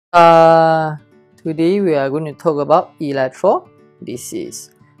Today we are going to talk about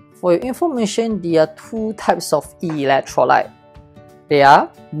electrolysis. For your information, there are two types of electrolyte. They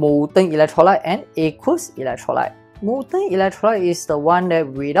are molten electrolyte and aqueous electrolyte. Molten electrolyte is the one that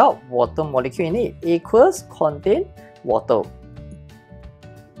without water molecule in it. Aqueous contain water.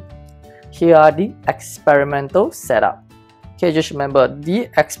 Here are the experimental setup. Okay, just remember the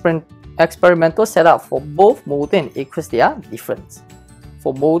experimental setup for both molten and aqueous, they are different.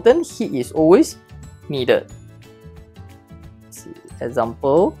 For molten, heat is always needed. See,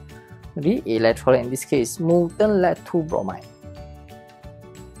 example, the electrolyte in this case, molten lead to bromide.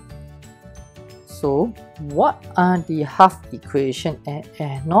 So, what are the half equation at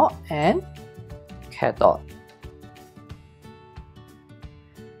anode and cathode?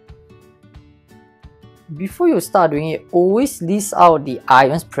 Before you start doing it, always list out the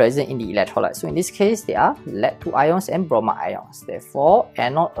ions present in the electrolyte. So in this case, there are lead-2 ions and bromide ions. Therefore,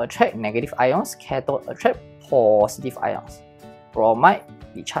 anode attract negative ions, cathode attract positive ions. Bromide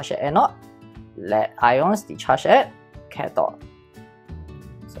discharge at anode, lead ions discharge at cathode.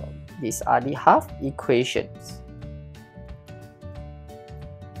 So these are the half equations.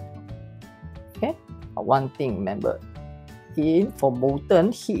 Okay, one thing remember. For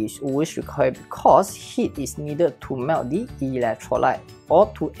molten, heat is always required because heat is needed to melt the electrolyte or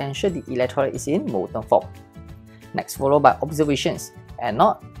to ensure the electrolyte is in molten form. Next, followed by observations.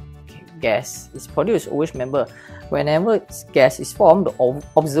 Anode, gas is produced. Always remember, whenever gas is formed, the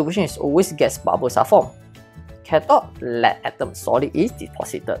observation is always gas bubbles are formed. Cathode, lead atom solid is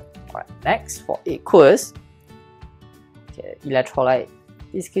deposited. Alright, next for aqueous, electrolyte,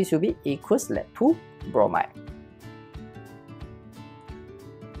 this case will be aqueous lead-2 bromide.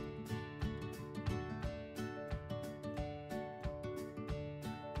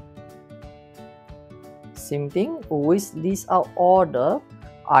 Same thing, always list out all the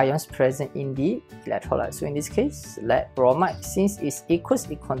ions present in the electrolyte. So in this case, lead bromide, since it's aqueous,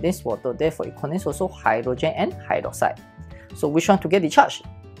 it contains water, therefore it contains also hydrogen and hydroxide. So which one to get the charge?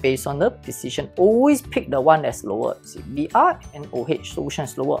 Based on the precision, always pick the one that's lower. See, Br and OH, so which one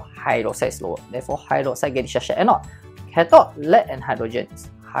is lower? Hydroxide is lower, therefore hydroxide get the charge at anode. Cathode, lead and hydrogen.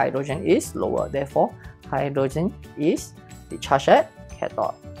 Hydrogen is lower, therefore hydrogen is the charge at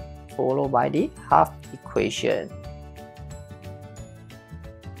cathode. Followed by the half equation.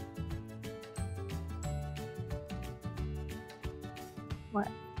 Right.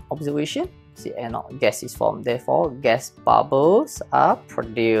 Observation, see anode gas is formed, therefore gas bubbles are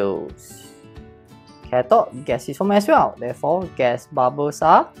produced. Cathode, gas is formed as well, therefore gas bubbles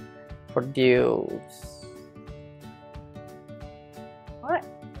are produced. Alright,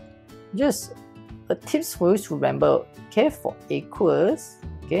 just a tips for you to remember, okay, for aqueous,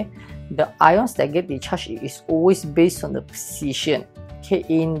 okay, the ions that get discharged is always based on the precision, okay,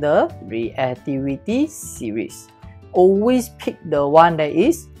 in the reactivity series. Always pick the one that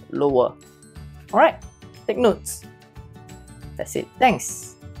is lower. Alright, take notes. That's it.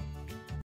 Thanks.